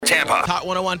Tampa. Hot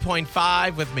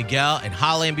 101.5 with Miguel and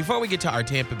Holly. And before we get to our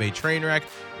Tampa Bay train wreck,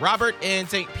 Robert in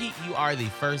St. Pete, you are the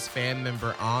first fan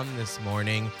member on this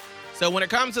morning. So when it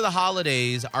comes to the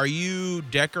holidays, are you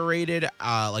decorated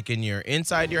like in your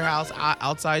inside your house,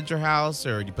 outside your house,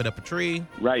 or you put up a tree?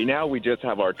 Right now, we just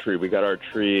have our tree. We got our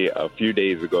tree a few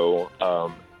days ago,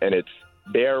 and it's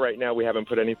there right now. We haven't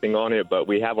put anything on it, but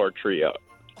we have our tree up.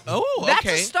 Oh, okay. That's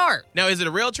a start. Now, is it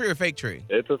a real tree or a fake tree?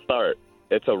 It's a start.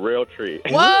 It's a real tree.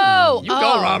 Whoa. You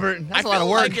go, Robert. That's I a lot feel of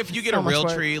work. like if you get So a much real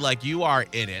work. tree, like you are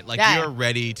in it. Like Yeah. you're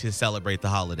ready to celebrate the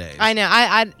holidays. I know.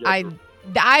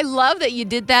 I love that you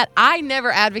did that. I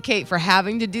never advocate for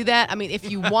having to do that. I mean, if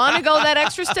you want to go that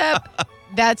extra step,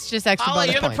 that's just extra Holly,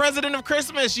 bonus you're the points. president of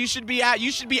Christmas. You should be at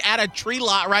a tree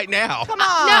lot right now. Come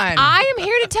on. Now, I am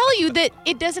here to tell you that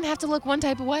it doesn't have to look one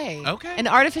type of way. Okay. An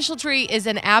artificial tree is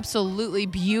an absolutely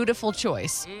beautiful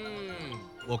choice.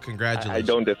 Well, congratulations. I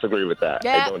don't disagree with that.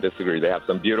 Yeah. I don't disagree. They have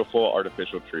some beautiful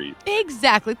artificial trees.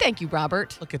 Exactly. Thank you,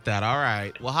 Robert. Look at that. All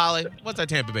right. Well, Holly, what's our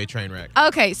Tampa Bay train wreck?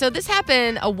 Okay, so this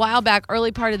happened a while back,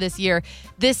 early part of this year.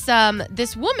 This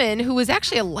woman who was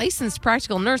actually a licensed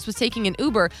practical nurse was taking an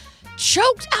Uber,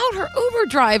 choked out her Uber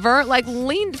driver, like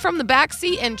leaned from the back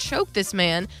seat and choked this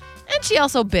man, and she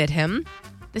also bit him.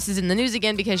 This is in the news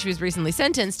again because she was recently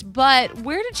sentenced, but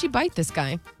where did she bite this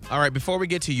guy? All right. Before we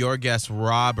get to your guest,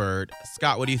 Robert,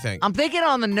 Scott, what do you think? I'm thinking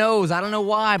on the nose. I don't know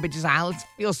why, but just it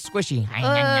feels squishy.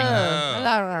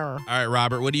 All right,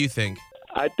 Robert, what do you think?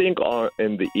 I think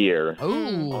in the ear.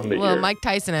 Ooh. On the Well, ear. Mike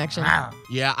Tyson action.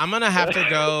 Yeah, I'm going to have to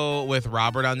go with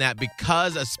Robert on that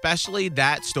because especially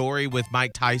that story with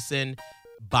Mike Tyson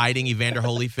biting Evander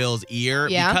Holyfield's ear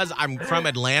Yeah. because I'm from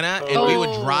Atlanta and we would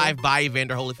Oh. drive by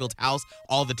Evander Holyfield's house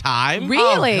all the time.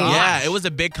 Really? Oh, God. Yeah, it was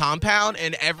a big compound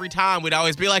and every time we'd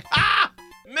always be like,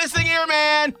 missing ear,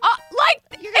 man.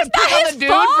 You're gonna pick on the dude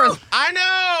for- I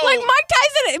know. Like Mike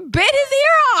Tyson bit his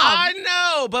ear off. I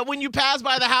know, but when you pass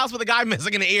by the house with a guy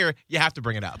missing an ear, you have to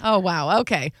bring it up. Oh, wow.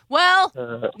 Okay.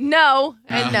 Well, no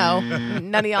and no.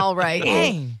 None of y'all right.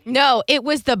 Dang. No, it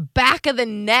was the back of the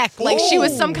neck. Like she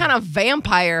was some kind of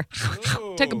vampire.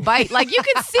 Took a bite. Like you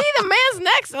could see the man's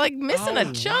neck like missing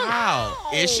a chunk. Wow.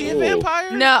 Is she a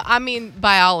vampire? No, I mean,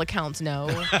 by all accounts, no.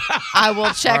 I will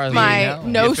far check as my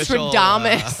we know. The official,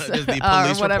 Nostradamus does the or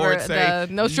police whatever, report say?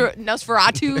 the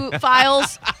Nosferatu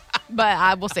files, but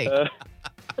I will see.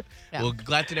 Yeah. Well,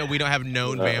 glad to know we don't have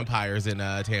known vampires in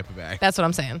Tampa Bay. That's what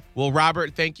I'm saying. Well,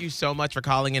 Robert, thank you so much for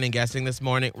calling in and guessing this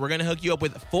morning. We're going to hook you up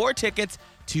with 4 tickets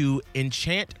to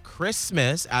Enchant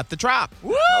Christmas at the Trop.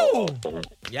 Woo!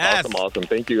 Yes. Awesome.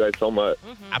 Thank you guys so much.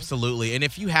 Absolutely. And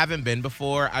if you haven't been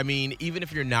before, I mean, even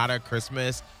if you're not a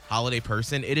Christmas holiday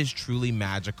person, it is truly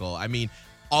magical. I mean,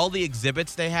 all the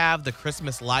exhibits they have, the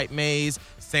Christmas light maze,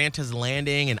 Santa's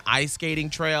Landing, and ice skating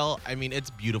trail. I mean, it's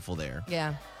beautiful there.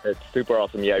 Yeah. It's super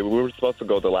awesome. Yeah, we were supposed to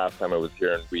go the last time I was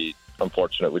here, and we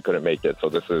unfortunately couldn't make it. So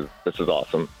this is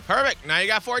awesome. Perfect. Now you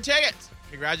got 4 tickets.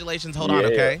 Congratulations. Hold on, Yeah.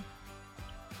 okay?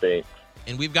 Thanks.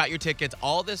 And we've got your tickets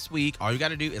all this week. All you got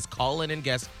to do is call in and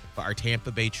guess for our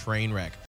Tampa Bay train wreck.